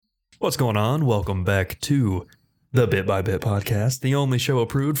What's going on? Welcome back to the Bit by Bit podcast, the only show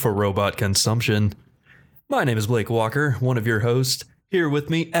approved for robot consumption. My name is Blake Walker, one of your hosts. Here with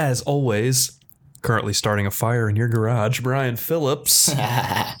me, as always, currently starting a fire in your garage, Brian Phillips.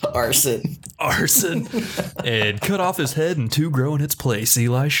 Arson. And cut off his head and two grow in its place,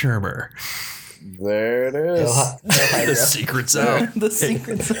 Eli Shermer. There it is. The secret's out. The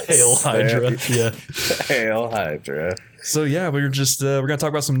secret's out. Hail Hydra. Yeah. Hail Hydra. So yeah, we're going to talk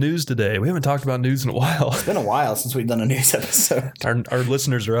about some news today. We haven't talked about news in a while. It's been a while since we've done a news episode. Our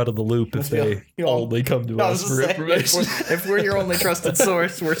listeners are out of the loop if they only come to us for information. If we're your only trusted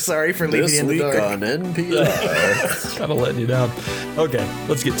source, we're sorry for leaving you in the dark. This week on NPR. Kind of letting you down. Okay,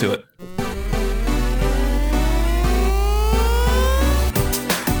 let's get to it.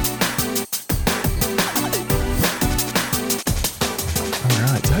 All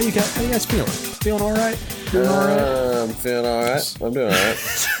right, so how you guys feeling? Feeling all right? Doing all right? I'm feeling all right. I'm doing all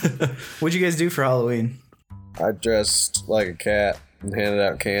right. What'd you guys do for Halloween? I dressed like a cat and handed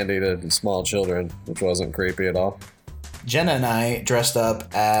out candy to small children, which wasn't creepy at all. Jenna and I dressed up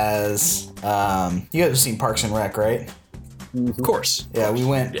as, you guys have seen Parks and Rec, right? Of course. Yeah, we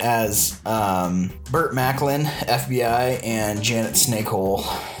went as Burt Macklin, FBI, and Janet Snakehole.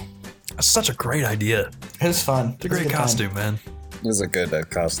 That's such a great idea. It was fun. It's a great costume, man. It was a good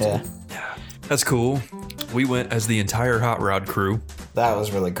costume. Yeah, That's cool. We went as the entire Hot Rod crew. that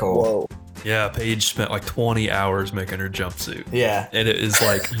was really cool. Whoa. Yeah, Paige spent like 20 hours making her jumpsuit. Yeah, And it is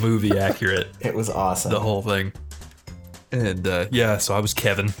like movie accurate, it was awesome. the whole thing. And yeah, so I was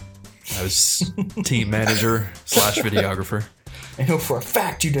Kevin. I was team manager / videographer. I know for a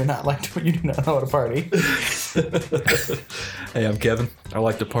fact you do not know how to party. Hey, I'm Kevin. I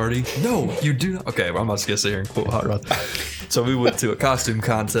like to party. No, you do not. Okay, well, I'm not just gonna sit here and quote Hot Rod. So we went to a costume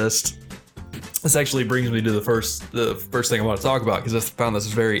contest. This actually brings me to the first thing I want to talk about because I found this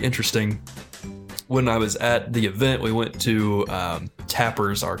very interesting. When I was at the event, we went to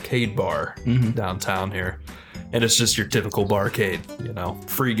Tapper's Arcade Bar downtown here, and it's just your typical barcade. You know,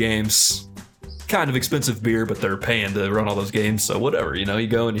 free games. Kind of expensive beer, but they're paying to run all those games, so whatever, you know, you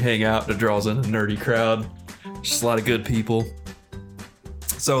go and you hang out, it draws in a nerdy crowd, just a lot of good people.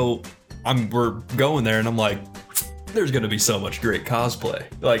 So we're going there and I'm like, there's gonna be so much great cosplay.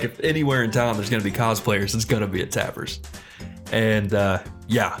 Like if anywhere in town there's gonna be cosplayers, it's gonna be at Tapper's. And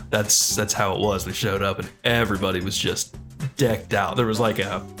yeah, that's how it was. We showed up and everybody was just decked out. There was like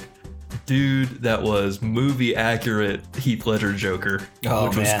a dude that was movie accurate Heath Ledger Joker,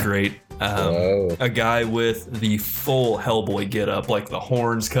 which was great. A guy with the full Hellboy getup, like the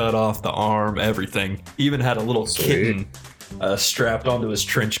horns cut off, the arm, everything. Even had a little kitten strapped onto his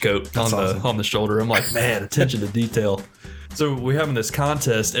trench coat on the shoulder. I'm like, man, attention to detail. So we're having this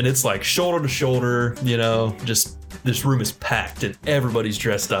contest, and it's like shoulder to shoulder. You know, just this room is packed, and everybody's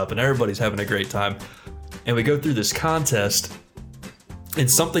dressed up, and everybody's having a great time. And we go through this contest. And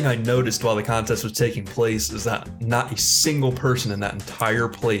something I noticed while the contest was taking place is that not a single person in that entire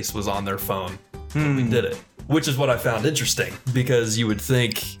place was on their phone when we did it. Which is what I found interesting, because you would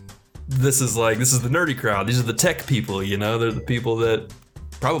think this is the nerdy crowd. These are the tech people, you know? They're the people that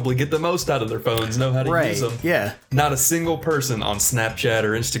probably get the most out of their phones, know how to use them. Yeah. Not a single person on Snapchat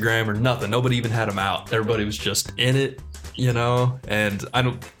or Instagram or nothing. Nobody even had them out. Everybody was just in it, you know? And I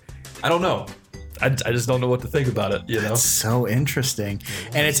don't know. I just don't know what to think about it, you know? That's so interesting.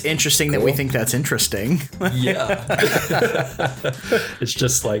 And it's interesting that we think that's interesting. Yeah. It's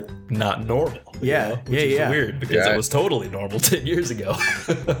just like not normal. Yeah. You know? Which is weird because it was totally normal 10 years ago.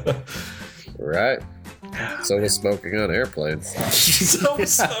 Right. So was smoking on airplanes. So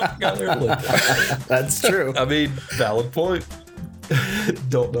was smoking on airplanes. That's true. I mean, valid point.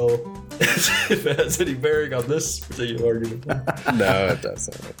 Don't know if it has any bearing on this particular argument. No, it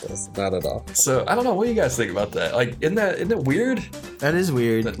doesn't. Not at all. So I don't know. What do you guys think about that? Like, isn't it weird That is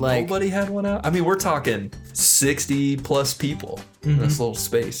weird. that Like, nobody had one out? I mean, we're talking 60 plus people in this little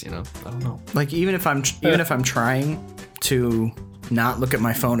space. You know, I don't know. like even if I'm trying to not look at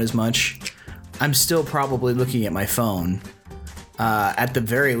my phone as much, I'm still probably looking at my phone. At the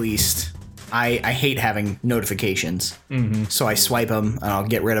very least, I hate having notifications. So I swipe them and I'll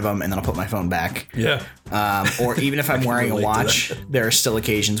get rid of them and then I'll put my phone back. Yeah. Or even if I'm wearing a relate to watch, there are still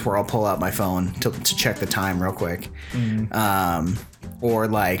occasions where I'll pull out my phone to check the time real quick. Or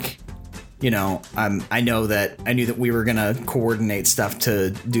like, you know, I knew that we were gonna coordinate stuff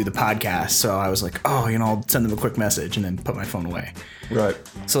to do the podcast, so I was like, oh, you know, I'll send them a quick message and then put my phone away. Right.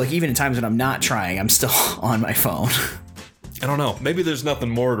 So like even in times when I'm not trying, I'm still on my phone. I don't know. Maybe there's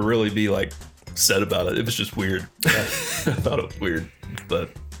nothing more to really be like said about it. It was just weird. I thought it was weird, but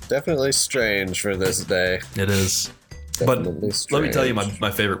Definitely strange for this day. it is. But Definitely let me tell you strange.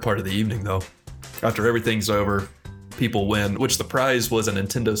 my favorite part of the evening, though. After everything's over, people win, which the prize was a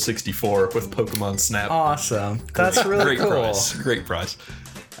Nintendo 64 with Pokemon Snap. Awesome. That's really Great cool. prize. Great prize.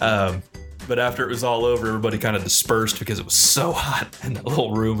 But after it was all over, everybody kind of dispersed because it was so hot in that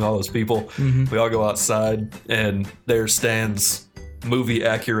little room with all those people. We all go outside, and there stands movie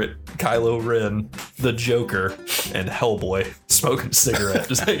accurate Kylo Ren, the Joker, and Hellboy smoking a cigarette,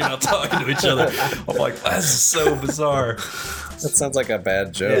 just hanging out talking to each other. I'm like, this is so bizarre. That sounds like a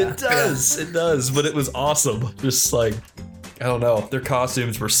bad joke. It does, but it was awesome. Just like, I don't know, their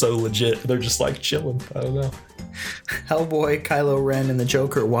costumes were so legit. They're just like chilling. I don't know. Hellboy, Kylo Ren, and the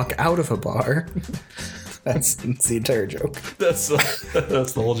Joker walk out of a bar. That's the entire joke. That's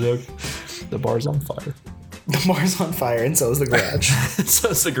the whole joke. The bar's on fire. The bar's on fire, and so is the garage. So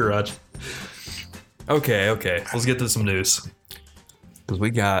it's the garage. Okay. Let's get to some news. Because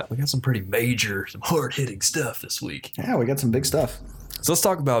we got some pretty major, some hard-hitting stuff this week. Yeah, we got some big stuff. So let's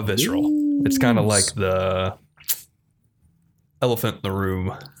talk about Visceral. It's kind of like the elephant in the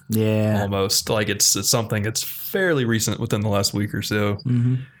room, Yeah. almost. Like it's something that's fairly recent within the last week or so.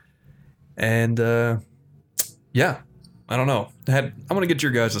 And yeah, I don't know. I'm going to get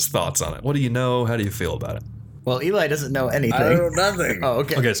your guys' thoughts on it. What do you know? How do you feel about it? Well, Eli doesn't know anything. I don't know nothing. Oh,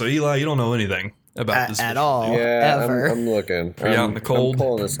 okay. Okay, so Eli, you don't know anything about this At all. Yeah, Ever. I'm looking. Are you out in the cold? I'm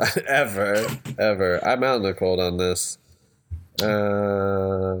pulling this. Ever. I'm out in the cold on this.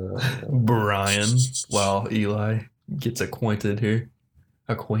 Brian, while Eli gets acquainted here.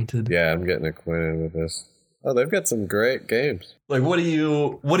 Acquainted? Yeah, I'm getting acquainted with this. Oh, they've got some great games. Like, what do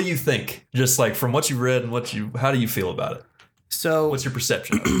you think? Just like from what you read and how do you feel about it? So What's your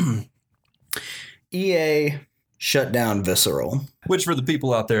perception of it? EA shut down Visceral. Which, for the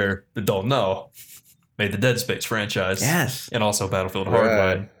people out there that don't know, made the Dead Space franchise. Yes. And also Battlefield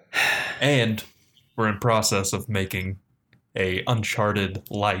Right. Hardline. And we're in process of making a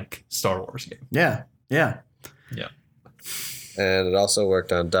Uncharted-like Star Wars game. Yeah. Yeah. And it also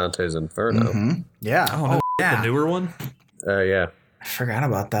worked on Dante's Inferno. Yeah. Oh, yeah. the newer one? Yeah. I forgot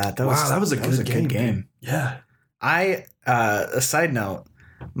about that. That Wow, that was a good game. Yeah. A side note,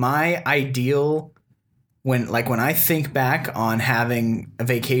 my ideal when I think back on having a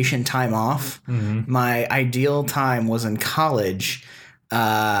vacation time off, my ideal time was in college.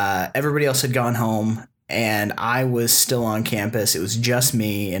 Everybody else had gone home and I was still on campus. It was just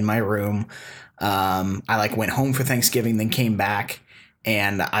me in my room. I went home for Thanksgiving, then came back,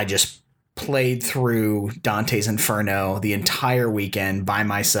 and I just played through Dante's Inferno the entire weekend by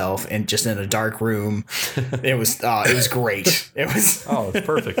myself and just in a dark room. It was great. It was It's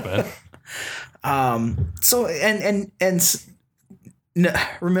perfect, man. so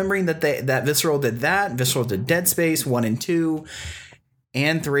remembering that Visceral did that. Visceral did Dead Space 1 and 2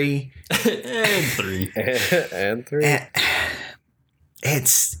 and 3 and 3. And 3. and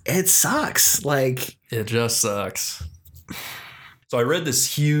it sucks. Like, It just sucks. So I read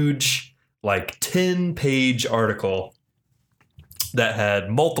this huge, 10-page article that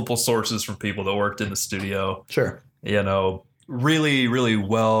had multiple sources from people that worked in the studio. sure. Really, really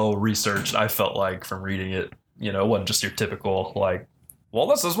well researched, I felt like, from reading it. It wasn't just your typical, well,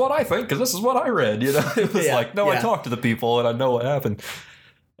 this is what I think because this is what I read. It was Yeah, I talked to the people and I know what happened.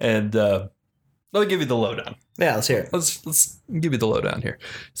 And let me give you the lowdown. Yeah, let's hear it. Let's give you the lowdown here.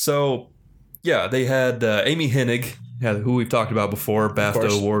 So, yeah, they had Amy Hennig, who we've talked about before, BAFTA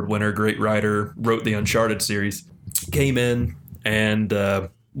course. Award winner, great writer, wrote the Uncharted series, came in and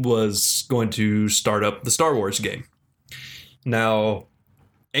was going to start up the Star Wars game. Now,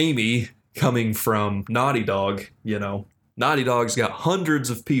 Amy, coming from Naughty Dog, Naughty Dog's got hundreds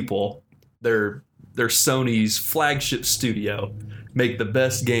of people. They're Sony's flagship studio, make the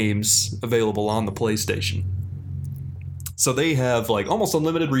best games available on the PlayStation. So they have almost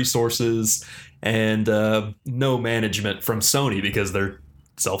unlimited resources and no management from Sony because they're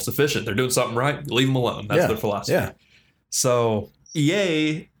self-sufficient. They're doing something right. Leave them alone. That's their philosophy. Yeah. So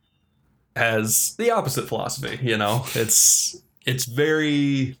EA has the opposite philosophy. It's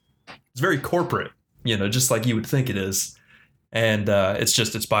very corporate. Just like you would think it is. And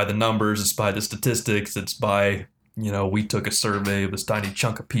it's by the numbers. It's by the statistics. It's by we took a survey of this tiny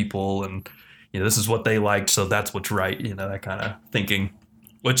chunk of people and. This is what they liked, so that's what's right. That kind of thinking,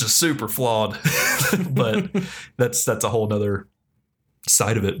 which is super flawed, but that's a whole nother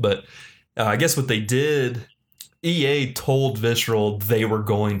side of it. But I guess what they did, EA told Visceral they were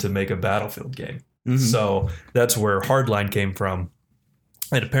going to make a Battlefield game. So that's where Hardline came from.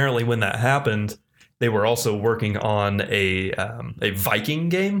 And apparently when that happened, they were also working on a Viking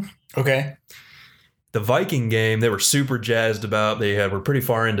game. Okay. The Viking game, they were super jazzed about. They were pretty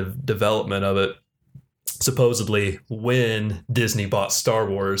far into development of it. supposedly when Disney bought Star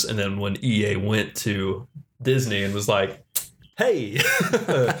Wars, and then when EA went to Disney and was like, hey,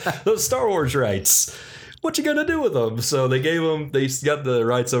 those Star Wars rights, what you gonna do with them? So they got the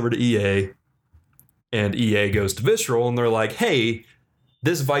rights over to EA, and EA goes to Visceral, and they're like, hey,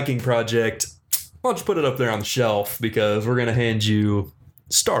 this Viking project, why don't you put it up there on the shelf, because we're gonna hand you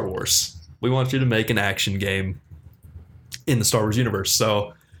Star Wars. We want you to make an action game in the Star Wars universe.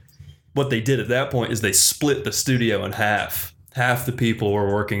 So what they did at that point is they split the studio in half. Half the people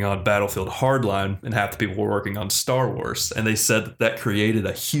were working on Battlefield Hardline, and half the people were working on Star Wars. And they said that created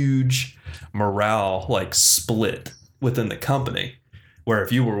a huge morale split within the company, where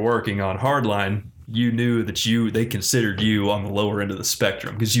if you were working on Hardline, you knew that they considered you on the lower end of the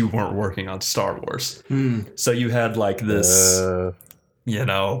spectrum because you weren't working on Star Wars. So you had this,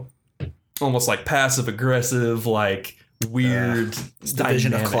 almost passive aggressive, weird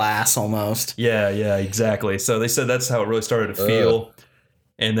division of class almost. Yeah, exactly. So they said that's how it really started to feel.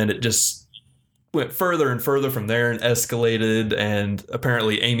 And then it just went further and further from there and escalated. And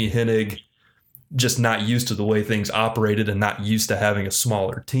apparently Amy Hennig, just not used to the way things operated and not used to having a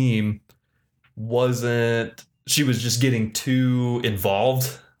smaller team, she was just getting too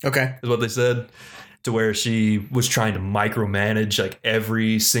involved. Okay. Is what they said, to where she was trying to micromanage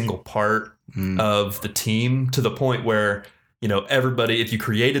every single part of the team, to the point where, everybody, if you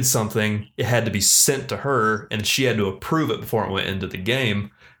created something, it had to be sent to her and she had to approve it before it went into the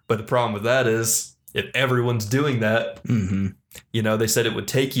game. But the problem with that is, if everyone's doing that, they said it would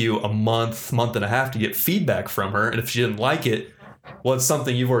take you a month and a half to get feedback from her. And if she didn't like it, well, it's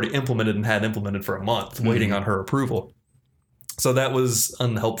something you've already implemented and had implemented for a month, waiting on her approval. So that was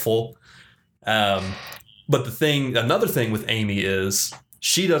unhelpful. But another thing with Amy is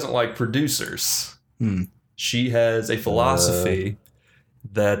she doesn't like producers. She has a philosophy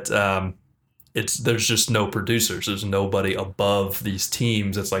that there's just no producers. There's nobody above these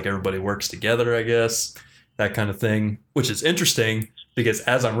teams. It's everybody works together, I guess, that kind of thing, which is interesting because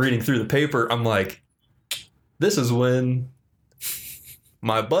as I'm reading through the paper, I'm like, this is when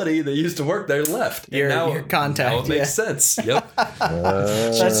my buddy that used to work there left. Your contact. Now it makes sense. Yep.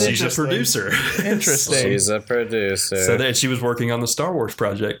 She's a producer. Interesting. She's a producer. So she was working on the Star Wars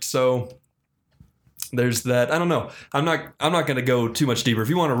project. So there's that. I don't know. I'm not going to go too much deeper. If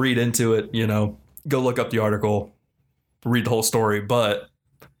you want to read into it, go look up the article, read the whole story. But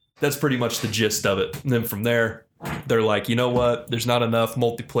that's pretty much the gist of it. And then from there, they're like, you know what? There's not enough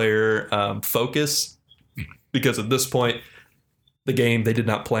multiplayer focus, because at this point, the game, they did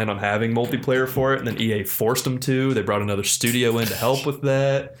not plan on having multiplayer for it, and then EA forced them to. They brought another studio in to help with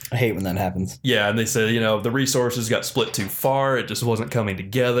that. I hate when that happens. Yeah, and they said, the resources got split too far. It just wasn't coming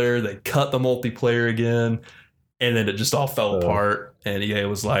together. They cut the multiplayer again, and then it just all fell apart. And EA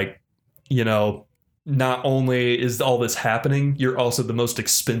was like, not only is all this happening, you're also the most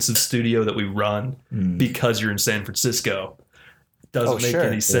expensive studio that we run because you're in San Francisco. Doesn't make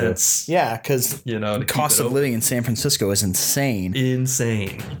any sense. Yeah, because the cost of living in San Francisco is insane.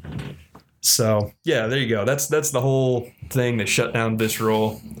 So yeah, there you go. That's the whole thing. They shut down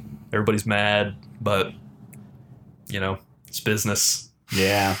Visceral. Everybody's mad, but it's business.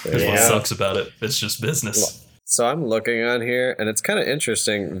 Yeah, That's what sucks about it. It's just business. So I'm looking on here, and it's kind of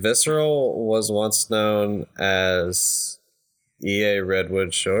interesting. Visceral was once known as EA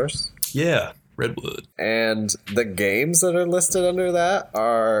Redwood Shores. Yeah. Redwood. And the games that are listed under that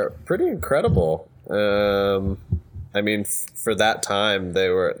are pretty incredible. I mean, for that time, they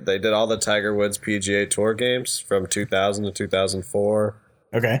did all the Tiger Woods PGA Tour games from 2000 to 2004.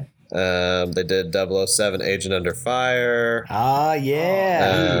 Okay. They did 007 Agent Under Fire. Ah,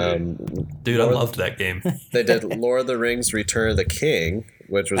 yeah. Dude, I loved that game. They did Lord of the Rings Return of the King,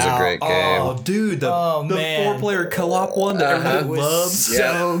 which was a great game. Oh, dude, the 4-player co-op one that everybody loves.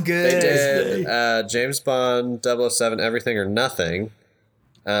 So good. They did James Bond 007 Everything or Nothing.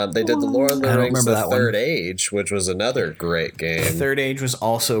 They did the Lord of the Rings The Third Age, which was another great game. The Third Age was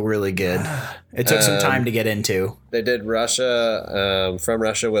also really good. It took some time to get into. They did Russia, From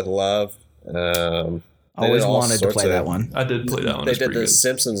Russia with Love. Always wanted to play that one. I did play that one. They did the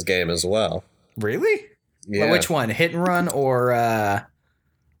Simpsons game as well. Really? Yeah. Well, which one? Hit and Run or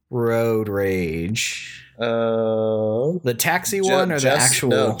Road Rage? The taxi one or the actual?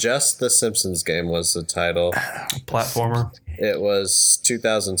 No, just the Simpsons game was the title. Platformer. It was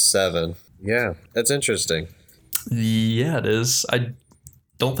 2007. Yeah, that's interesting. Yeah, it is. I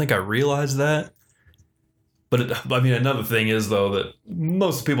don't think I realized that. But another thing is though that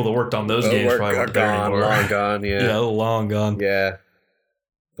most people that worked on those games probably weren't there anymore. Long gone. Yeah. Yeah, long gone. Yeah.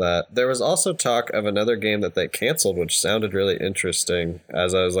 But there was also talk of another game that they canceled, which sounded really interesting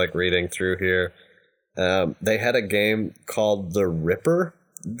as I was reading through here. They had a game called The Ripper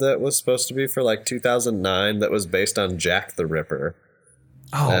that was supposed to be for like 2009 that was based on Jack the Ripper.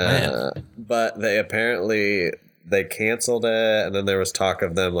 Oh man. But they canceled it, and then there was talk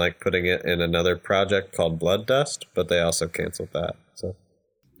of them like putting it in another project called Blood Dust, but they also canceled that. So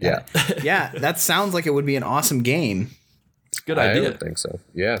yeah. Yeah, that sounds like it would be an awesome game. It's a good I idea. would think so.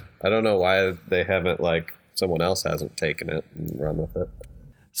 Yeah. I don't know why they haven't, like, someone else hasn't taken it and run with it.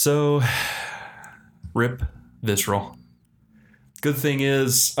 So, rip Visceral. Good thing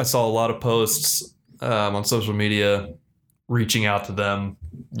is, I saw a lot of posts on social media reaching out to them.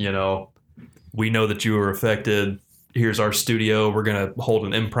 You know, we know that you were affected. Here's our studio. We're going to hold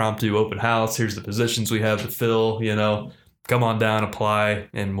an impromptu open house. Here's the positions we have to fill. You know, come on down, apply,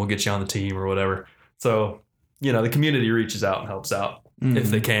 and we'll get you on the team or whatever. So, you know, the community reaches out and helps out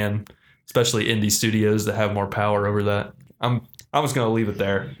if they can, especially indie studios that have more power over that. I'm just going to leave it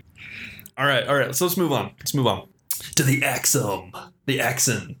there. All right. So let's move on. To the Axum. The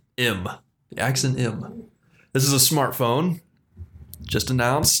Axon M. This is a smartphone. Just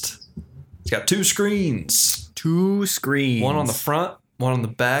announced. It's got 2 screens. 2 screens. One on the front, one on the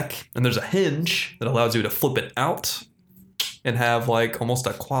back. And there's a hinge that allows you to flip it out and have like almost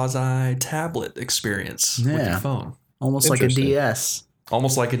a quasi tablet experience with your phone. Almost like a DS.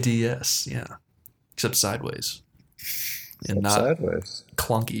 Almost like a DS, yeah. Except sideways. And not sideways.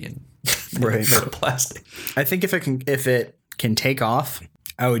 Clunky and Right. plastic. I think if it can take off,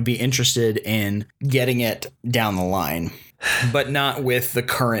 I would be interested in getting it down the line, but not with the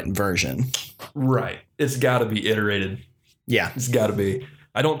current version. Right. It's got to be iterated. Yeah. It's got to be.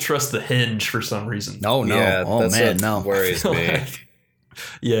 I don't trust the hinge for some reason. No. Yeah, Oh that's man, what no. worries me.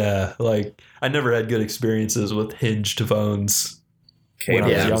 Yeah, like I never had good experiences with hinged phones. When I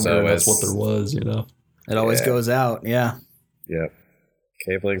was Cabling's younger, always, that's what there was, you know. It always Yeah. goes out. Yeah. Yep.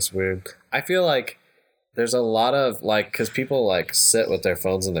 Cabling's weird. I feel like there's a lot of like, because people like sit with their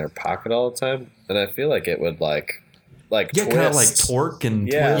phones in their pocket all the time, and I feel like it would like Yeah, twist. kind of like torque and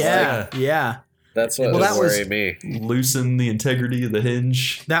Yeah, twist. Yeah. That's what Well, would that was- worry me. Loosen the integrity of the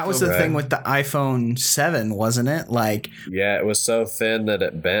hinge. That was the Right. thing with the iPhone 7, wasn't it? Like, Yeah, it was so thin that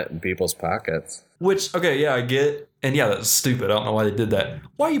it bent in people's pockets. Which, okay, yeah, I get. And yeah, that's stupid. I don't know why they did that.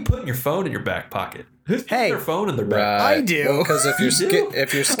 Why are you putting your phone in your back pocket? Who's putting Hey. their phone in their back Right. I do. Because if you're You do?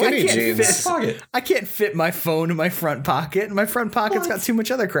 if you're skinny can't fit- jeans, pocket? I can't fit my phone in my front pocket. My front pocket's got too much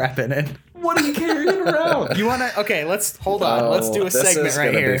other crap in it. What are you carrying around? You want to? Okay, let's hold on. Let's do a this segment is right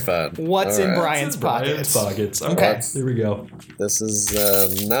gonna here. be fun. What's All in right. Brian's pockets? Pockets. Okay. Here we go. this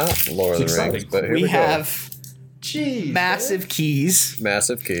is not Lord of the exciting. Rings, but here We we go. have Jeez. massive keys.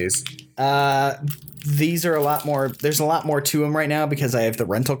 Massive keys. These are a lot more. There's a lot more to them right now because I have the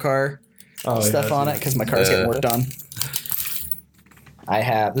rental car stuff on it because my car's getting worked on. I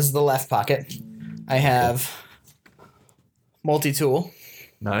have. This is the left pocket. I have multi-tool.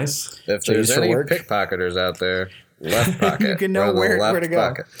 Nice. If So there's used for any work. pickpocketers out there, left pocket. You can know or the where left to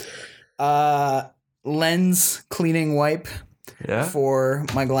go. pocket. Lens cleaning wipe Yeah. for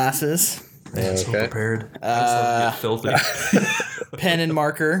my glasses. Man, so Okay. prepared. I just love to get filthy. Pen and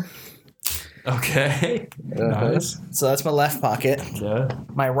marker. Okay. Nice. So that's my left pocket. Yeah.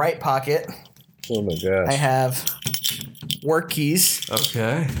 My right pocket, Oh my gosh. I have work keys.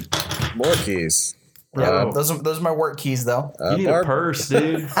 Okay. More keys. Bro. Those are my work keys though. You need a purse,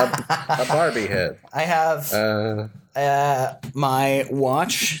 dude. A Barbie head. I have my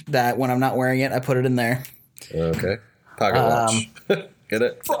watch that when I'm not wearing it, I put it in there. Okay. Pocket watch. Get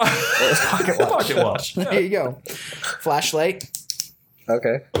it? Pocket watch. There you go. Flashlight.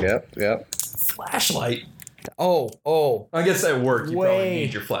 Okay. Yep. Flashlight. Oh, I guess at work you Way. probably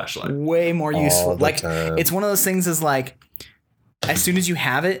need your flashlight. way more useful. the Like time. it's one of those things is like as soon as you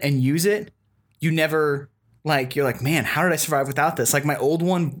have it and use it, you never like you're like, man, how did I survive without this? Like my old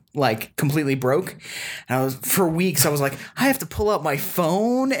one like completely broke. And I was for weeks I was like, I have to pull out my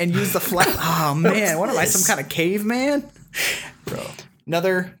phone and use the flash. Oh man, what am I, some kind of caveman? Bro.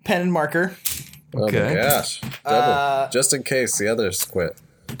 Another pen and marker. Oh Okay. my gosh. Double. Just in case the others quit.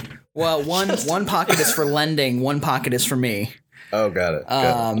 Well, one pocket is for lending, one pocket is for me. Oh, got it.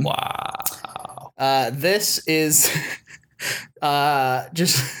 Good. Wow. This is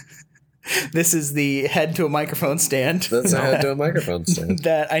just this is the head to a microphone stand That's a head to a microphone stand.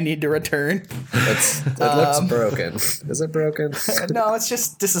 that I need to return. It looks broken. Is it broken? No, it's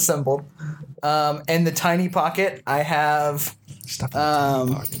just disassembled. And the tiny pocket, I have Stuff in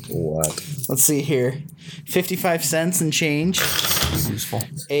the pocket. What? let's see here, 55 cents and change. Useful.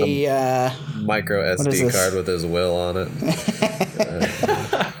 A Micro is SD this? card with his will on it.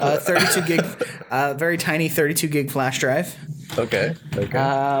 32 gig, very tiny 32 gig flash drive. Okay.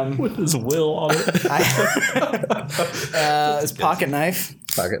 With his will on it. His pocket knife.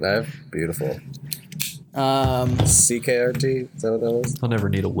 Pocket knife. Beautiful. CKRT. Is that what that was? I'll never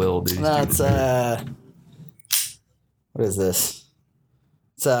need a will, dude. That's what is this?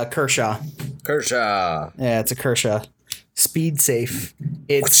 It's a Kershaw. Kershaw. Yeah, it's a Kershaw. Speed safe.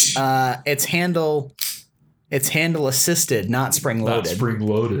 It's handle assisted, not spring Not loaded. spring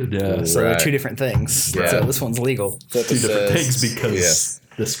loaded, yeah. So they're Right. two different things. Yeah. So this one's legal. Flip Two different assist. things because Yes.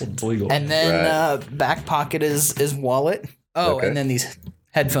 this one's legal. And then back pocket is wallet. Oh, Okay. and then these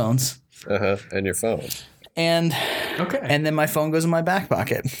headphones. And your phone. And okay. and then my phone goes in my back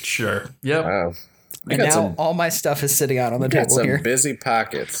pocket. Sure. Yep. Wow. And now all my stuff is sitting out on the Got table some here. busy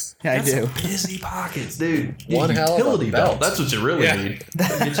pockets. Yeah, I do. Busy pockets, dude. One hell of a utility belt. That's what you really need.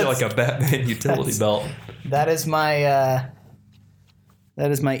 Get you like a Batman utility belt. That is my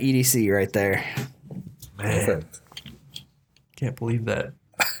EDC right there. Man, Perfect. can't believe that.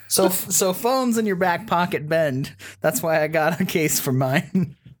 So phones in your back pocket bend. That's why I got a case for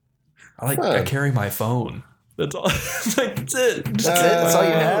mine. I carry my phone. That's all. That's it. That's it. That's all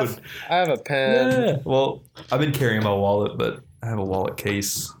you have. I have a pen. Yeah. Well, I've been carrying my wallet, but I have a wallet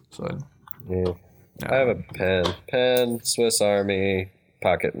case, so Yeah. I have a pen, Swiss Army,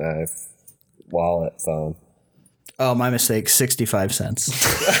 pocket knife, wallet, phone. Oh, my mistake. 65 cents.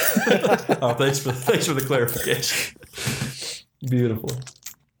 Oh, thanks for the clarification. Beautiful.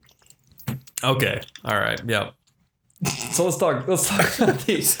 Okay. All right. Yeah. So let's talk about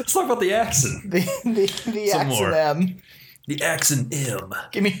the accent. the Some X more. and M. The accent M.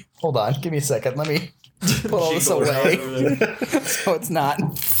 Hold on. Give me a second. Let me put all this away so it's not.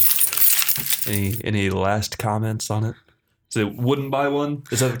 Any last comments on it? So wouldn't buy one?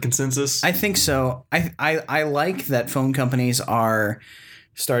 Is that the consensus? I think so. I like that phone companies are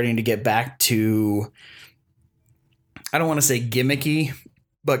starting to get back to, I don't want to say gimmicky,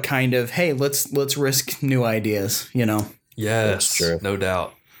 but kind of, hey, let's risk new ideas, you know? Yes, That's true. no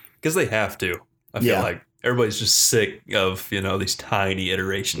doubt. Because they have to. I feel Yeah. like everybody's just sick of, these tiny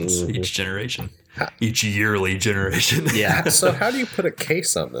iterations each generation. Each yearly generation. Yeah. So how do you put a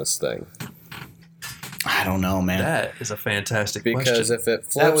case on this thing? I don't know, man. That is a fantastic Because question. if it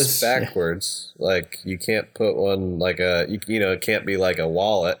That flips was- backwards, like you can't put one like it can't be like a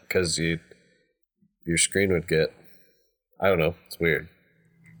wallet because your screen would get. I don't know. It's weird.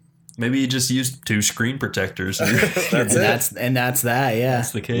 Maybe you just use 2 screen protectors. That's and it. that's that, yeah.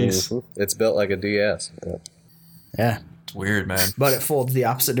 That's the case. Mhm. It's built like a DS. Yeah. Yeah. It's weird, man. But it folds the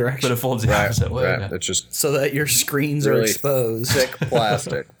opposite direction But it folds the Right, opposite way. right. yeah. It's just so that your screens are really exposed thick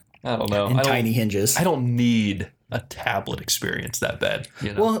plastic. I don't know. and I don't, tiny hinges. I don't need a tablet experience that bad.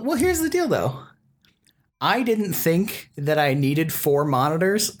 You know? Well, here's the deal, though. I didn't think that I needed 4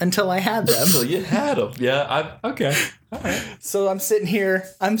 monitors until I had them. So you had them. Yeah. Okay. All right. So I'm sitting here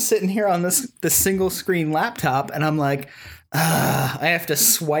on this single screen laptop, and I'm like, I have to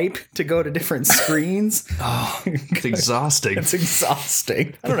swipe to go to different screens. Oh, it's exhausting. It's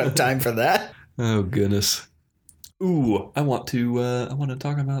exhausting. I don't have time for that. Oh goodness. Ooh, I want to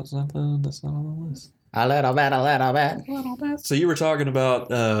talk about something that's not on the list. A little bit. So you were talking about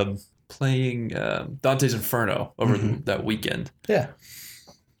playing Dante's Inferno over that weekend. Yeah.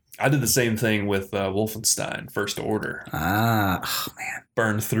 I did the same thing with Wolfenstein First Order. Oh man.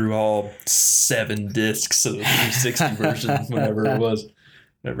 Burned through all 7 discs of the 360 version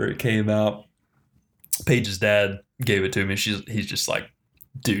whenever it came out. Paige's dad gave it to me. He's just like,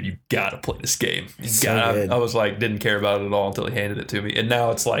 dude, you gotta play this game. So good. I was like, didn't care about it at all until he handed it to me. And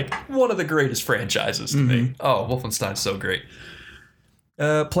now it's like one of the greatest franchises to me. Oh, Wolfenstein's so great.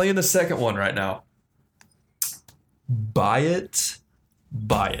 Playing the second one right now. Buy it.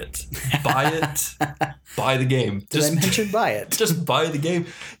 Buy the game. Did I mention buy it? Just buy the game.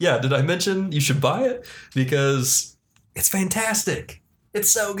 Yeah, did I mention you should buy it? Because it's fantastic. It's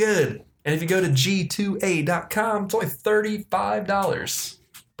so good. And if you go to g2a.com, it's only $35.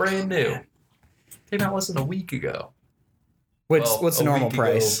 Brand new. Came out less than a week ago. What's the a normal week ago,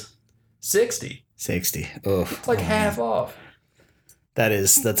 price? 60. 60. Oh, It's like half off.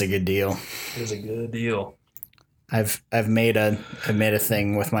 that's a good deal. It was a good deal. I've made a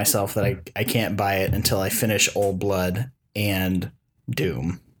thing with myself that I can't buy it until I finish Old Blood and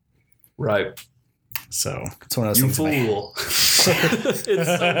Doom. Right. So it's one of those You things. fool. It's so much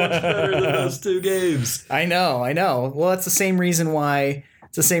better than those 2 games. I know. Well, that's the same reason why.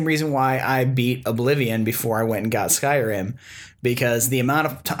 It's the same reason why I beat Oblivion before I went and got Skyrim, because the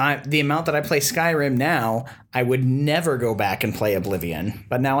amount that I play Skyrim now, I would never go back and play Oblivion.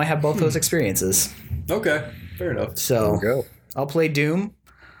 But now I have both those experiences. Okay. Fair enough. So Go. I'll play Doom.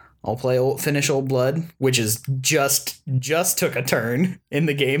 I'll finish Old Blood, which is just took a turn in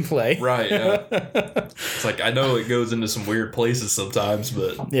the gameplay. Right, yeah. It's like, I know it goes into some weird places sometimes,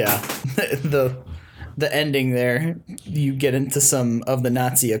 but... Yeah. The ending there, you get into some of the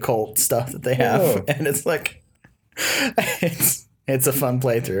Nazi occult stuff that they have, Whoa. and it's like... It's a fun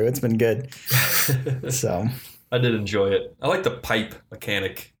playthrough. It's been good. So... I did enjoy it. I like the pipe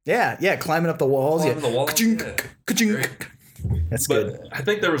mechanic. Yeah, climbing up the walls. Climbing the walls, Ka-chink, yeah. ka-chink. Great. That's But good. I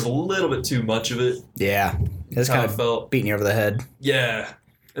think there was a little bit too much of it. Yeah. It's How kind it of felt. beating you over the head. Yeah.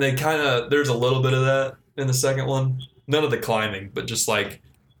 And then kind of, there's a little bit of that in the second one. None of the climbing, but just like,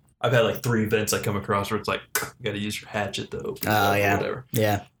 I've had like 3 events I come across where it's like, you got to use your hatchet to open it up or Yeah. whatever.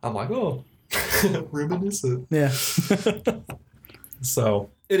 Yeah. I'm like, oh, reminiscent. Yeah. So,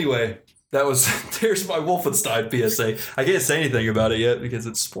 anyway, that was, there's my Wolfenstein PSA. I can't say anything about it yet because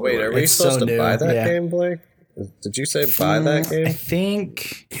it's spoiler. Wait, are we It's supposed so to new, buy that yeah. game, Blake? Did you say buy that I game?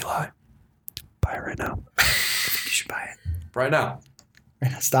 think Eli, buy it right now. you should buy it. Right now.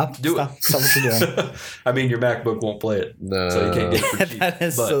 Stop. Do Stop. it. Stop what you're doing. I mean, your MacBook won't play it. No. So you can't get it for cheap. That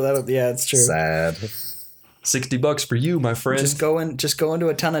is, but so that'll, yeah, it's true. Sad. $60 for you, my friend. Just go into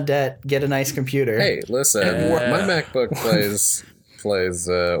a ton of debt, get a nice computer. Hey, listen, Yeah. my MacBook plays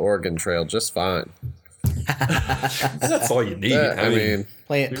Oregon Trail just fine. That's all you need. I mean,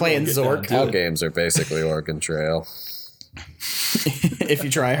 playing will get down Zork to all it. games are basically Oregon Trail. if you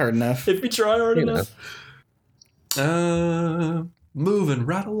try hard enough. if you try hard You know. enough. Moving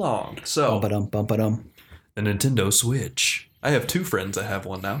right along. So, Bum-ba-dum. a Nintendo Switch. I have 2 friends that have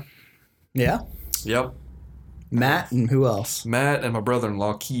one now. Yeah. Yep. Matt and who else? Matt and my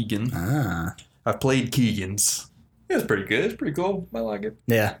brother-in-law, Keegan. Ah. I've played Keegan's. It's pretty good. It's pretty cool. I like it.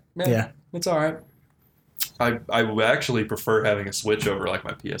 Yeah. Yeah. It's all right. I would actually prefer having a Switch over like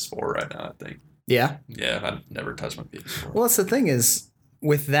my PS4 right now, I think. Yeah. Yeah, I'd never touch my PS4. Well, that's the thing is,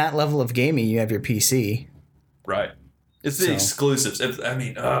 with that level of gaming, you have your PC. Right. It's the So- exclusives. If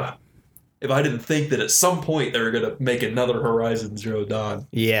I didn't think that at some point they were going to make another Horizon Zero Dawn,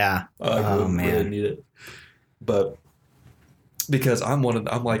 Yeah. I Oh, would really man. need it. But because I'm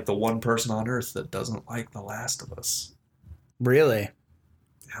like the one person on Earth that doesn't like The Last of Us. Really?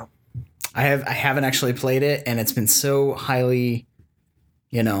 Yeah. I haven't actually played it, and it's been so highly,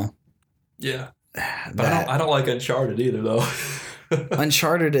 Yeah. But that I don't like Uncharted either, though.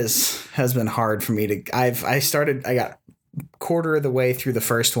 Uncharted has been hard for me to. I got quarter of the way through the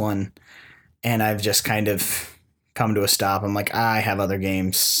first one, and I've just kind of come to a stop. I'm like, I have other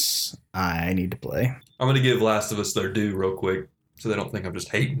games I need to play. I'm going to give Last of Us their due real quick so they don't think I'm just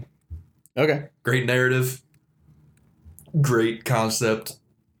hating. Okay. Great narrative, great concept,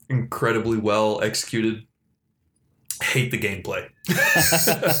 incredibly well executed. Hate the gameplay.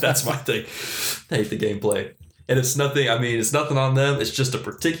 That's my thing. Hate the gameplay. And it's nothing on them. It's just a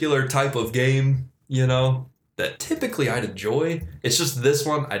particular type of game, that typically I'd enjoy. It's just this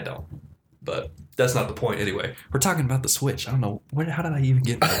one, I don't. But that's not the point anyway. We're talking about the Switch. I don't know. How did I even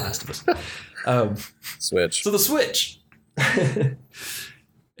get into The Last of Us? Switch. So the Switch.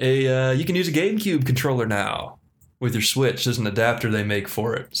 You can use a GameCube controller now with your Switch. There's an adapter they make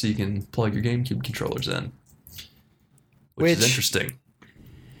for it, so you can plug your GameCube controllers in, which is interesting.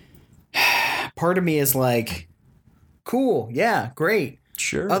 Part of me is like, cool, yeah, great.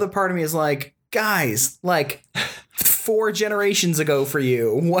 Sure. Other part of me is like, guys, like 4 generations ago for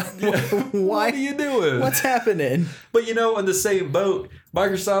you. What? What Why? are you doing? What's happening? But in the same boat,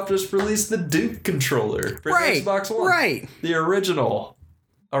 Microsoft just released the Duke controller for Right. Xbox One. Right. The original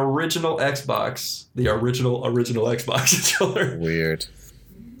Xbox. The original Xbox controller Weird.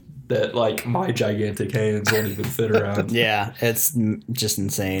 that like my gigantic hands won't even fit around. Yeah, it's just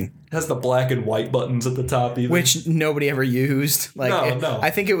insane. It has the black and white buttons at the top even. Which nobody ever used. Like, No. I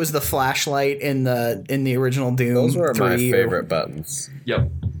think it was the flashlight in the original Doom. Those were 3 my or- favorite buttons.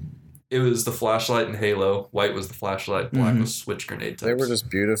 Yep. It was the flashlight in Halo. White was the flashlight. Black was switch grenade types. They were just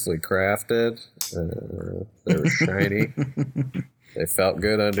beautifully crafted. They were shiny. They felt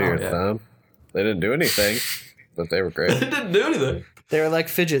good under your yeah. thumb. They didn't do anything, but they were It great. didn't do anything. They were like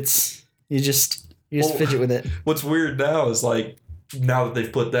fidgets. You just Well, fidget with it. What's weird now is like now that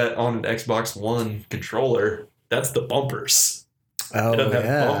they've put that on an Xbox One controller, that's the bumpers. Oh It doesn't have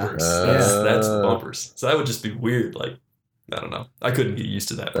yeah. bumpers. Yeah. That's the bumpers. So that would just be weird. Like, I don't know. I couldn't get used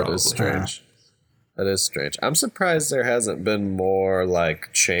to that. That Probably. is strange. That is strange. I'm surprised there hasn't been more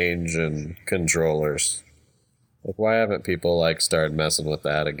like change in controllers. Like, why haven't people like started messing with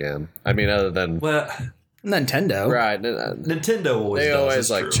that again? I mean, other than Well, Nintendo. right, Nintendo always they does. always it's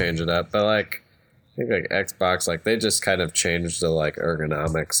like true. change it up, but like I think like Xbox, like they just kind of changed the like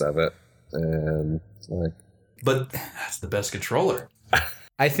ergonomics of it, and like But that's the best controller.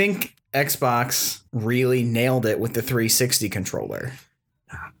 I think Xbox really nailed it with the 360 controller.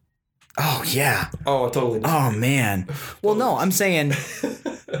 Oh, yeah. Oh, totally. Oh, man. Well, no, I'm saying,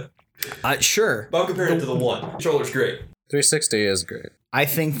 sure. But I'll compare it to the one. Controller's great. 360 is great. I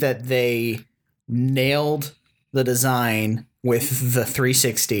think that they nailed the design with the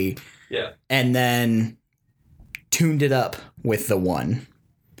 360 Yeah. and then tuned it up with the one.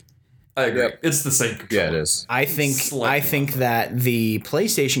 I agree. Yep. It's the same controller. Yeah, it is. I think Slightly that the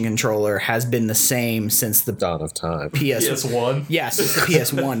PlayStation controller has been the same since the Dawn of time. PS1. Yeah, since the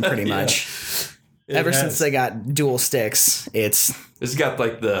PS1 pretty Yeah. much. It Ever has. since they got dual sticks, it's It's got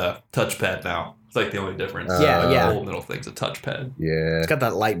like the touchpad now. It's like the only difference. Yeah, Like, yeah. The whole middle thing's a touchpad. Yeah. got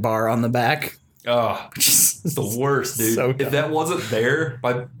that light bar on the back. Oh, it's the worst, dude. So if dumb. that wasn't there,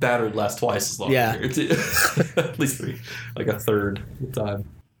 my battery would last twice as long. Yeah. At least three, like a third of the time.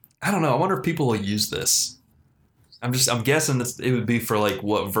 I don't know. I wonder if people will use this. I'm guessing it would be for like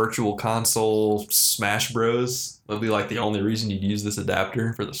what Virtual Console Smash Bros. Would be like the only reason you'd use this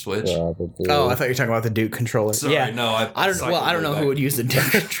adapter for the Switch. Probably. Oh, I thought you were talking about the Duke controller. Sorry, yeah, no, I don't know who would use the Duke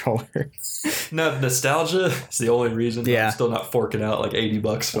controller. No, nostalgia is the only reason. Yeah. I'm still not forking out like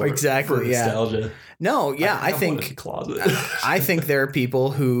 $80 for Exactly, For yeah. nostalgia. No, yeah, I have one in the think closet. I think there are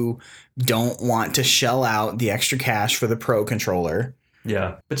people who don't want to shell out the extra cash for the Pro controller.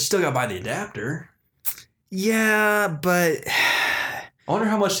 Yeah, but you still gotta buy the adapter. Yeah, but I wonder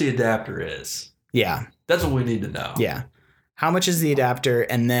how much the adapter is. yeah, That's what we need to know. yeah. How much is the adapter?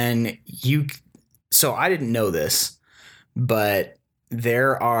 And then so I didn't know this, but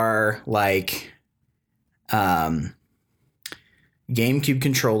there are like GameCube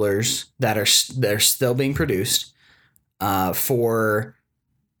controllers they're still being produced for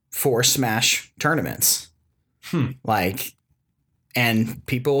Smash tournaments. Like, and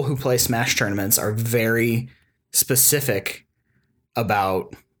people who play Smash tournaments are very specific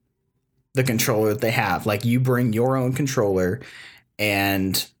about the controller that they have. Like, you bring your own controller,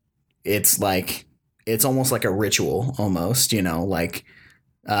 and it's like, it's almost like a ritual almost, you know, like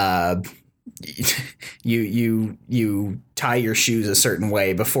you tie your shoes a certain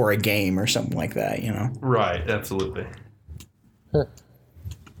way before a game or something like that, you know. Right, absolutely.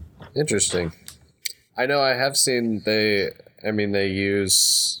 Interesting. I know I have seen they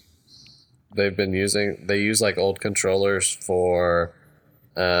use like old controllers for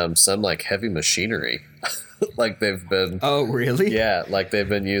some like heavy machinery. Like they've been Oh, really? yeah, like they've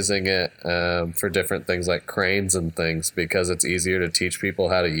been using it for different things like cranes and things because it's easier to teach people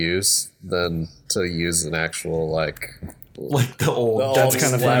how to use than to use an actual like Like the old. That's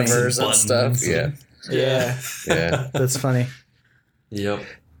kinda funny. levers and stuff. Yeah. Yeah. Yeah. That's funny. Yep.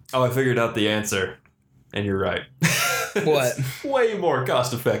 Oh, I figured out the answer, and you're right. What? It's way more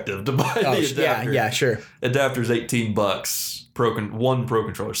cost effective to buy Oh, the yeah, adapter. yeah, sure. Adapter's $18. One Pro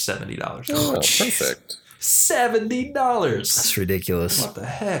controller $70. Oh, jeez. perfect. $70. That's ridiculous. What the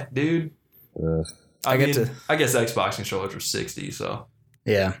heck, dude? I I get mean, to- I guess Xbox controllers are $60, so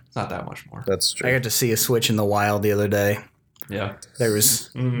Yeah. it's not that much more. That's true. I got to see a Switch in the wild the other day. Yeah. There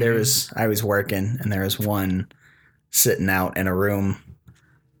was I was working, and there was one sitting out in a room,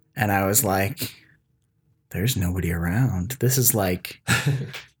 and I was like, there's nobody around. This is like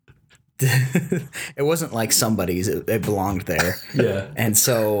it wasn't like somebody's, it belonged there. Yeah. And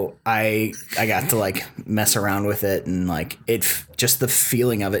so I got to like mess around with it, and like just the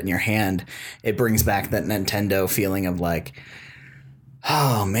feeling of it in your hand, it brings back that Nintendo feeling of like,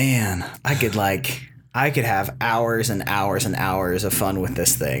 oh man, I could have hours and hours and hours of fun with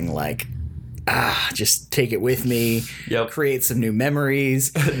this thing. Like, just take it with me. Yep. Create some new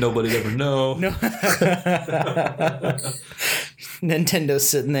memories. Nobody ever know. No. Nintendo's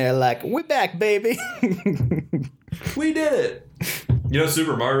sitting there like, we're back, baby. We did it. You know,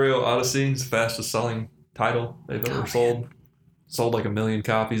 Super Mario Odyssey is the fastest selling title they've ever sold. Sold like 1 million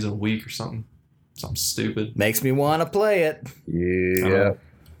copies in a week or something. Something stupid. Makes me want to play it. Yeah.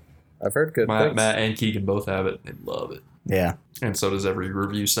 I've heard good things. Matt and Keegan both have it. They love it. Yeah. And so does every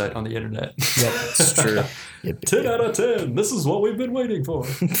review site on the internet. It's true. 10 out of 10. This is what we've been waiting for.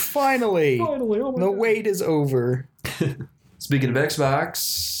 Finally. Finally. Oh my The God. wait is over. Speaking of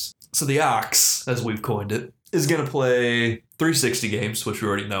Xbox, so the Ox, as we've coined it, is going to play 360 games, which we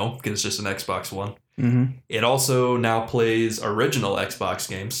already know because it's just an Xbox One. Mm-hmm. It also now plays original Xbox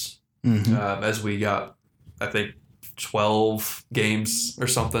games, Mm-hmm. as we got, I think, 12 games or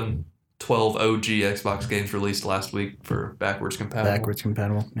something. 12 OG Xbox games released last week for backwards compatible. Backwards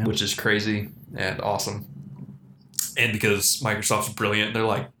compatible. Yeah. Which is crazy and awesome. And because Microsoft's brilliant, they're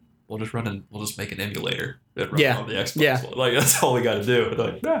like, we'll just make an emulator that runs Yeah. on the Xbox Yeah. One. Like, that's all we got to do.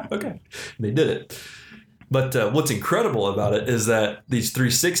 They're like, okay. And they did it. But what's incredible about it is that these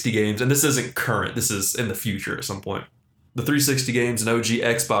 360 games, and this isn't current, this is in the future at some point. The 360 games and OG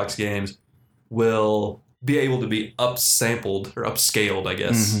Xbox games will be able to be upsampled or upscaled, I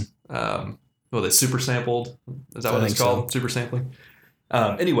guess. Well, they super sampled. Is that what it's called? So. Super sampling.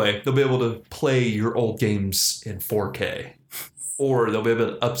 Anyway, they'll be able to play your old games in 4K, or they'll be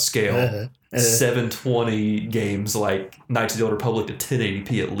able to upscale 720 games like Knights of the Old Republic to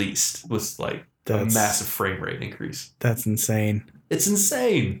 1080p at least, with like a massive frame rate increase. That's insane. It's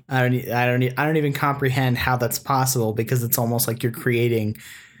insane. I don't even comprehend how that's possible, because it's almost like you're creating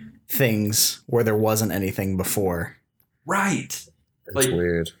things where there wasn't anything before. Right. It's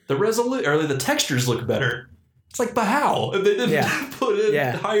weird. The resolution, or the textures look better. It's like, but how? If they didn't put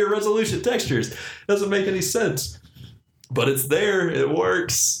in higher resolution textures, it doesn't make any sense. But it's there. It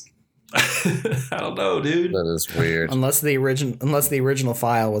works. I don't know, dude. That is weird. Unless the original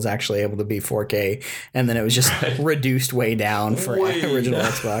file was actually able to be 4K, and then it was just reduced way down for original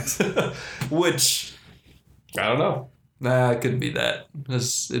Xbox. Which, I don't know. Nah, it couldn't be that.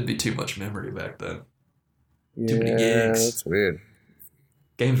 It'd be too much memory back then. Too many gigs. That's weird.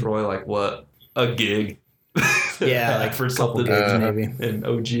 Games were only like, what? A gig? Yeah, like for a couple something gigs maybe. In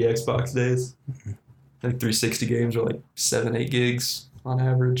OG Xbox days. I think 360 games are like 7-8 gigs on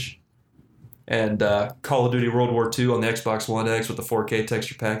average. And Call of Duty World War II on the Xbox One X with the 4K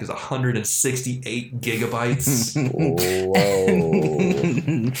texture pack is 168 gigabytes. Whoa.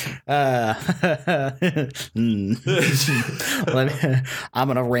 I'm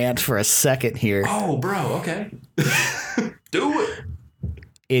going to rant for a second here. Oh, bro, okay. Do it.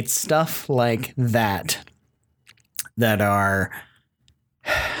 It's stuff like that are,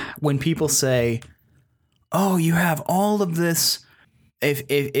 when people say, oh, you have all of this.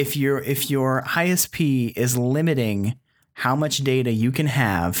 If your ISP is limiting how much data you can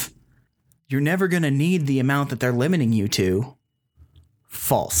have, you're never going to need the amount that they're limiting you to.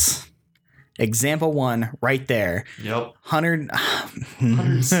 False. Example 1 right there. Yep.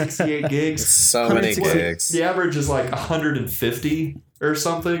 168 gigs. So many gigs. The average is like 150 or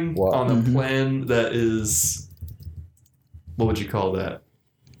something on a plan that is, what would you call that?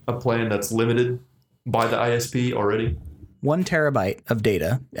 A plan that's limited by the ISP already? 1 terabyte of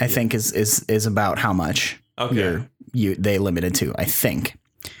data, I think, is about how much they limited to, I think.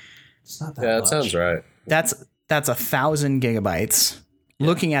 It's not that much. That sounds right. That's 1,000 gigabytes. Yeah.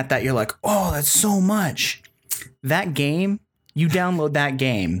 Looking at that, you're like, oh, that's so much. That game, you download that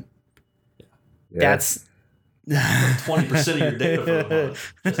game. Yeah. That's 20% of your data for a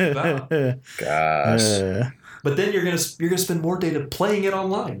month. Just about. Gosh. But then you're gonna spend more data playing it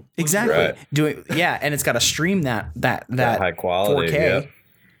online. Exactly. Right. And it's got to stream that high quality 4K. Yeah.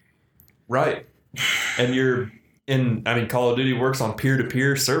 Right. And Call of Duty works on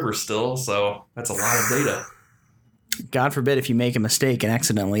peer-to-peer servers still, so that's a lot of data. God forbid if you make a mistake and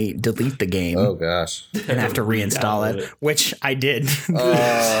accidentally delete the game. Oh gosh. And have to reinstall it, which I did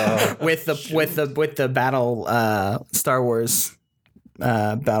with the battle Star Wars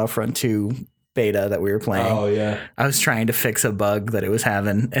Battlefront 2 beta that we were playing. Oh yeah. I was trying to fix a bug that it was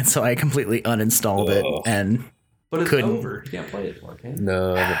having, and so I completely uninstalled it But it's couldn't. over. You can't play it anymore, can you?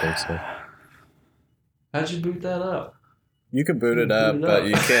 No, I don't think so. How'd you boot that up? You can boot it up, but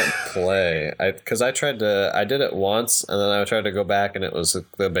you can't play. Because I did it once, and then I tried to go back, and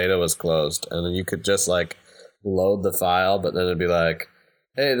the beta was closed, and then you could just like load the file, but then it'd be like,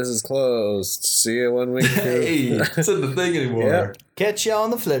 hey, this is closed. See you 1 week. Hey, it's in the thing anymore. Yeah. Catch you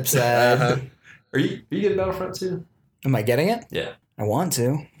on the flip side. Are you getting Battlefront 2? Am I getting it? Yeah. I want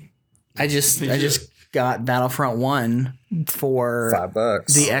to. I just got Battlefront 1 for $5.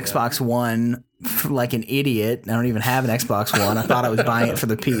 The Xbox One like an idiot. I don't even have an Xbox One. I thought I was buying it for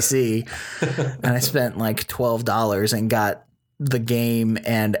the PC. And I spent like $12 and got the game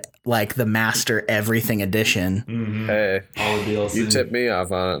and like the Master Everything Edition. Mm-hmm. Hey, all the DLC. You tipped me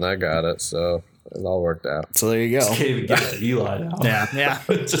off on it and I got it, so it all worked out. So there you go. Just can't even get it to Eli now. Yeah.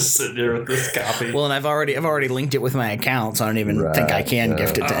 Just sitting there with this copy. Well, and I've already linked it with my account, so I don't even think I can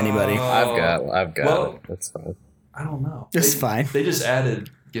gift it to anybody. I've got it. That's fine. I don't know. It's fine. They just added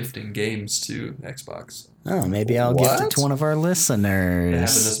gifting games to Xbox. Oh, maybe I'll gift it to one of our listeners. It happened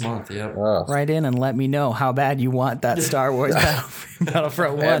this month, yep. Write in and let me know how bad you want that Star Wars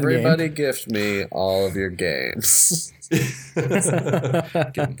Battlefront 1 Everybody game. gift me all of your games. It's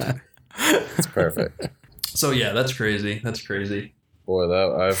perfect. So yeah, that's crazy. Boy,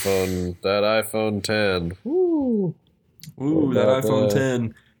 that iPhone 10. Woo. Ooh, that iPhone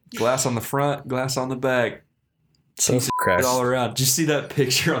 10. Glass on the front, glass on the back. So crashed all around. Did you see that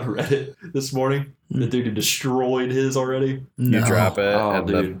picture on Reddit this morning? The dude who destroyed his already. You drop it,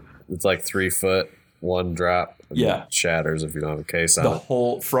 and it's like 3 foot one drop. And Yeah. it shatters if you don't have a case The on it.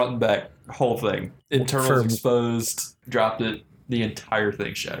 whole front and back, whole thing. Internals For- exposed, dropped it, the entire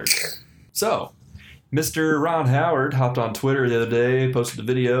thing shattered. So, Mr. Ron Howard hopped on Twitter the other day, posted a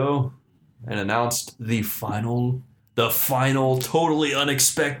video, and announced the final totally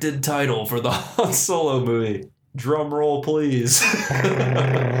unexpected title for the Han Solo movie. Drum roll, please.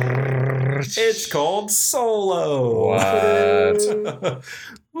 It's called Solo. What?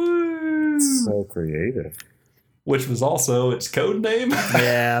 Woo. So creative. Which was also its code name.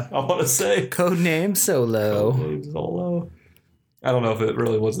 Yeah. I want to say. Codename Solo. Codename Solo. I don't know if it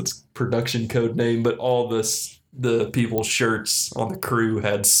really was its production code name, but all the people's shirts on the crew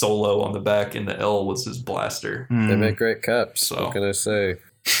had Solo on the back, and the L was his blaster. They make great cups. So- What can I say?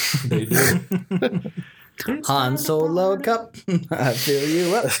 They did. Han Solo Cup. I fill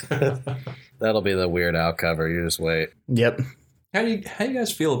you up. That'll be the Weird Al cover. You just wait. Yep. How do you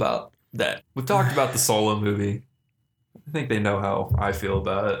guys feel about that? We've talked about the Solo movie. I think they know how I feel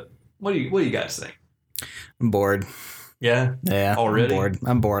about it. What do you guys think? I'm bored. Yeah, Yeah. Already?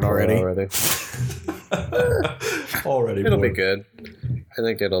 I'm bored already. already. It'll be bored. good. I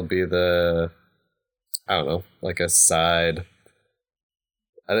think it'll be I don't know, like a side.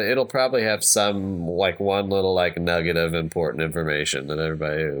 It'll probably have some, like, one little, like, nugget of important information that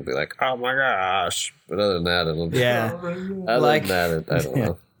everybody will be like, oh my gosh. But other than that, it'll be. Yeah. Other Like- than that, I don't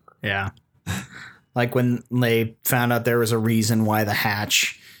know. Yeah. Like when they found out there was a reason why the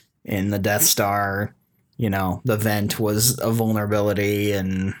hatch in the Death Star, the vent was a vulnerability,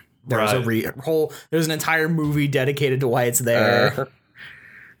 and there was a there's an entire movie dedicated to why it's there.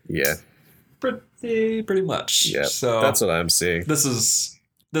 Yeah. Pretty much. Yeah. So That's what I'm seeing. this is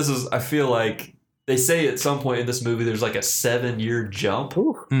I feel like they say at some point in this movie there's like a 7-year jump,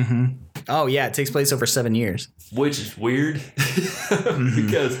 Mm-hmm. Oh yeah, it takes place over 7 years. which is weird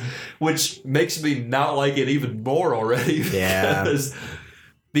which makes me not like it even more already. Yeah.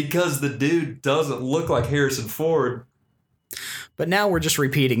 because the dude doesn't look like Harrison Ford. But now we're just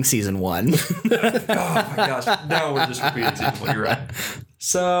repeating season 1. Oh my gosh. Now we're just repeating season 1. You're right.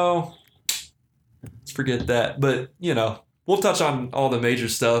 So let's forget that. But, we'll touch on all the major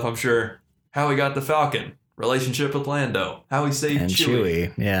stuff, I'm sure. How he got the Falcon, relationship with Lando, how he saved And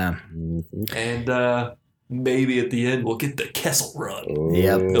Chewie. Chewie. Yeah. And maybe at the end we'll get the Kessel Run.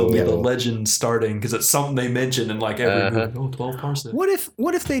 Yep. It'll be Yep. the legend starting because it's something they mention in like every movie. Oh, 12 parsecs. What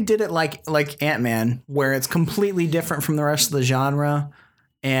if they did it like Ant-Man, where it's completely different from the rest of the genre,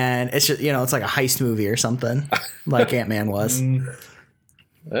 and it's just it's like a heist movie or something, like Ant-Man was.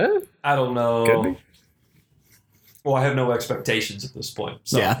 I don't know. Could be. Well, I have no expectations at this point.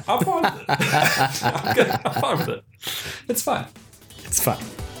 So Yeah. I'm fine with it. I'm fine with it. It's fine. It's fine.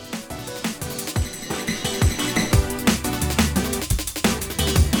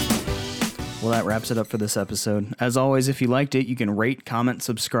 Well, that wraps it up for this episode. As always, if you liked it, you can rate, comment,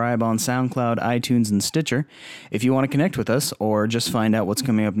 subscribe on SoundCloud, iTunes, and Stitcher. If you want to connect with us or just find out what's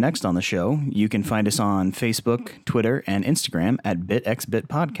coming up next on the show, you can find us on Facebook, Twitter, and Instagram at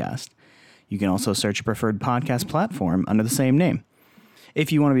BitXBitPodcast. You can also search your preferred podcast platform under the same name.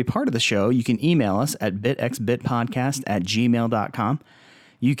 If you want to be part of the show, you can email us at bitxbitpodcast@gmail.com.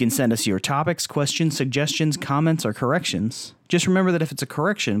 You can send us your topics, questions, suggestions, comments, or corrections. Just remember that if it's a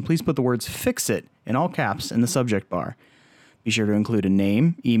correction, please put the words "fix it" in all caps in the subject bar. Be sure to include a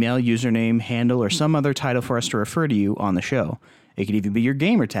name, email, username, handle, or some other title for us to refer to you on the show. It could even be your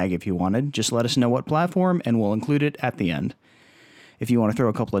gamer tag if you wanted. Just let us know what platform, and we'll include it at the end. If you want to throw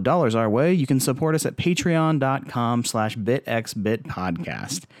a couple of dollars our way, you can support us at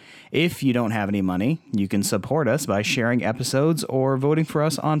patreon.com/bitxbitpodcast. If you don't have any money, you can support us by sharing episodes or voting for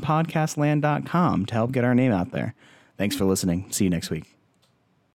us on podcastland.com to help get our name out there. Thanks for listening. See you next week.